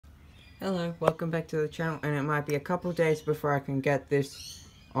Hello, welcome back to the channel, and it might be a couple days before I can get this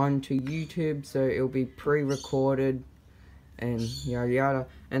onto YouTube, so it'll be pre-recorded and yada yada.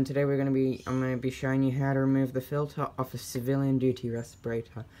 And today I'm going to be showing you how to remove the filter off a civilian duty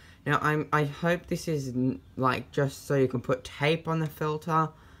respirator. Now I hope this is like just so you can put tape on the filter,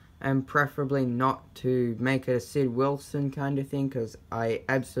 and preferably not to make it a Sid Wilson kind of thing, because I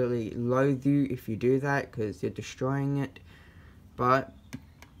absolutely loathe you if you do that, because you're destroying it. But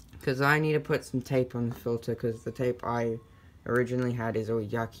because I need to put some tape on the filter, because the tape I originally had is all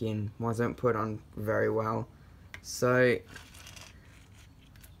yucky and wasn't put on very well. So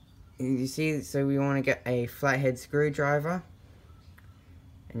you see, so we want to get a flathead screwdriver,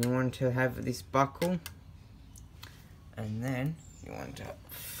 and you want to have this buckle, and then you want to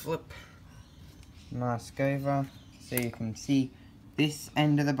flip the mask over so you can see this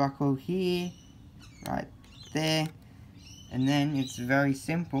end of the buckle here, right there. And then it's very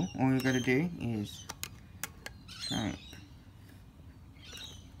simple. All you've got to do is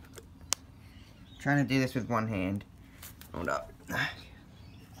trying to do this with one hand. Hold up.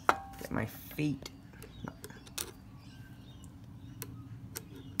 Get my feet.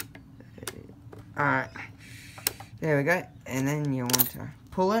 Alright. There we go. And then you want to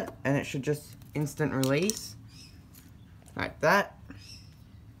pull it, and it should just instant release. Like that.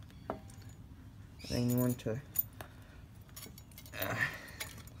 Then you want to...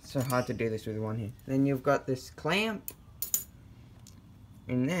 so hard to do this with one hand. Then you've got this clamp,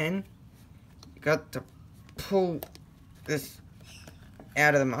 and then you got to pull this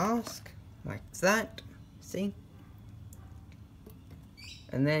out of the mask like that. See?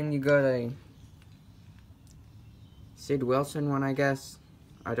 And then you got a Sid Wilson one, I guess.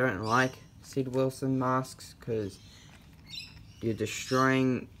 I don't like Sid Wilson masks because you're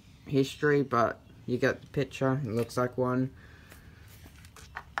destroying history, but you get the picture. It looks like one.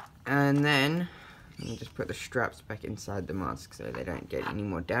 And then you just put the straps back inside the mask so they don't get any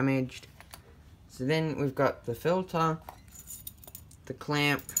more damaged. So then we've got the filter, the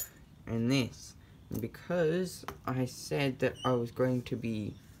clamp, and this. And because I said that I was going to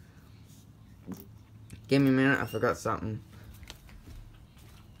be... Give me a minute, I forgot something.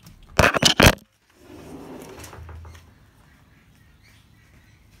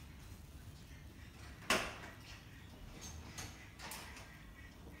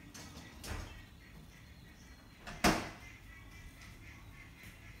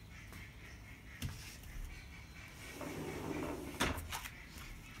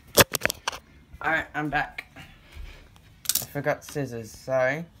 Alright, I'm back. I forgot scissors,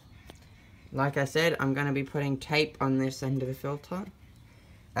 so like I said, I'm going to be putting tape on this end of the filter.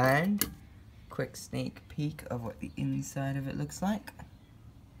 And quick sneak peek of what the inside of it looks like.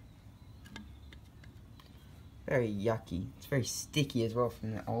 Very yucky. It's very sticky as well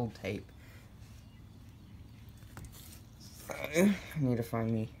from the old tape. So I need to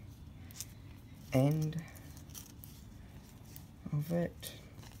find the end of it.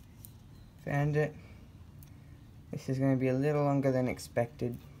 Found it. This is going to be a little longer than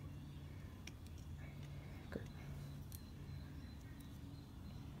expected.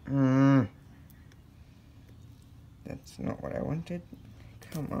 That's not what I wanted.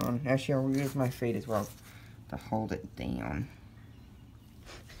 Come on. Actually, I'll use my feet as well to hold it down.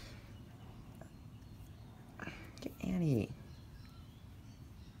 Get out of here.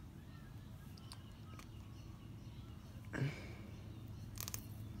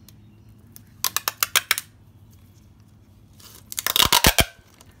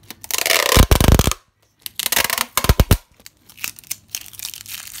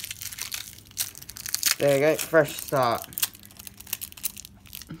 There you go, fresh start.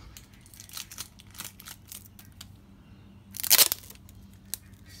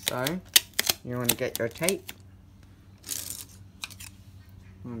 So, you want to get your tape.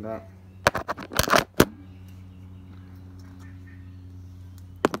 Hold up.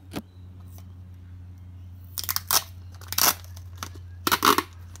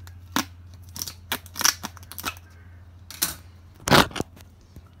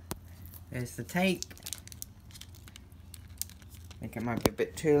 There's the tape. I think it might be a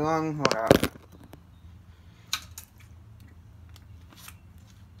bit too long. Hold up.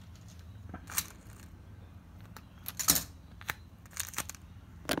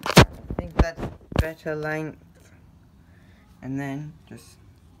 I think that's better length. And then just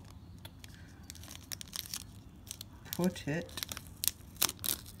put it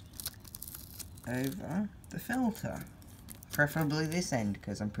over the filter. Preferably this end,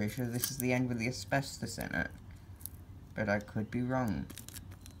 because I'm pretty sure this is the end with the asbestos in it. But I could be wrong.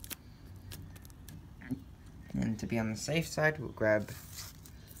 And to be on the safe side, we'll grab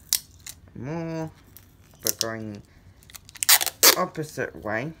more, but going opposite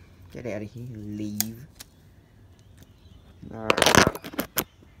way. Get out of here, leave. Alright.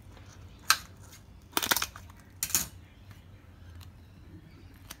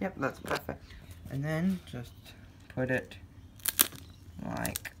 Yep, that's perfect. And then just put it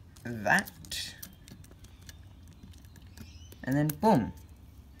like that. And then boom.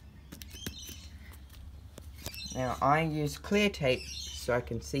 Now I use clear tape so I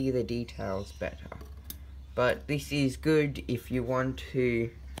can see the details better. But this is good if you want to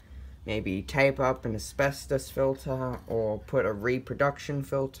maybe tape up an asbestos filter or put a reproduction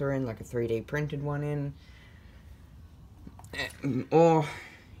filter in, like a 3D printed one in. Or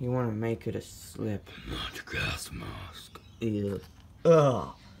you want to make it a slipnot gas mask. Ew. Ugh.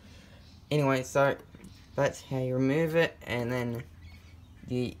 Anyway, so that's how you remove it, and then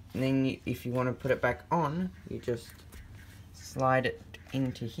if you want to put it back on, you just slide it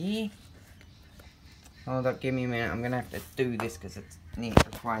into here. Hold up, give me a minute. I'm gonna have to do this because it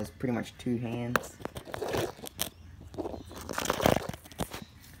requires pretty much 2 hands.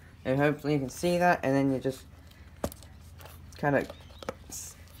 And hopefully you can see that, and then you just kind of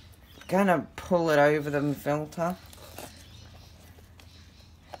pull it over the filter,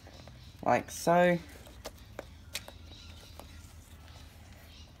 like so.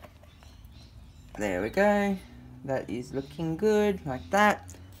 There we go. That is looking good, like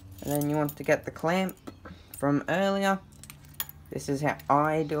that. And then you want to get the clamp from earlier. This is how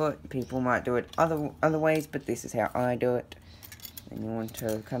I do it. People might do it other ways, but this is how I do it. And you want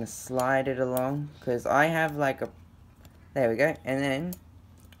to kind of slide it along, because I have like a, there we go. And then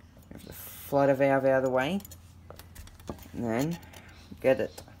you have the flutter valve out of the way, and then get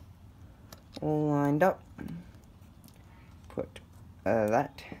it all lined up. Put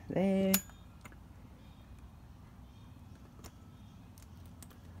that there.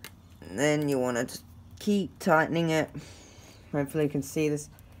 And then you want to just keep tightening it. Hopefully you can see this.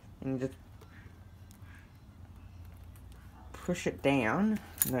 And just push it down.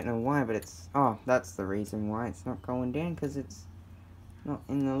 I don't know why, but it's... Oh, that's the reason why it's not going down. Because it's not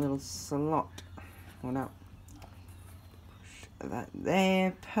in the little slot. Hold up. Push that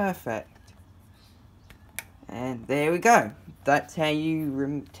there. Perfect. And there we go. That's how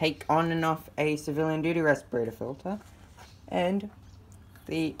you take on and off a civilian duty respirator filter. And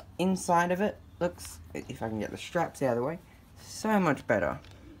the inside of it looks, if I can get the straps out of the way, so much better.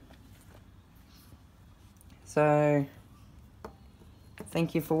 So,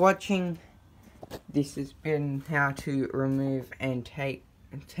 thank you for watching. This has been how to remove and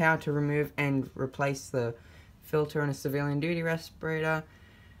replace the filter in a civilian duty respirator.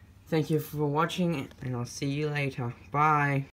 Thank you for watching, and I'll see you later. Bye.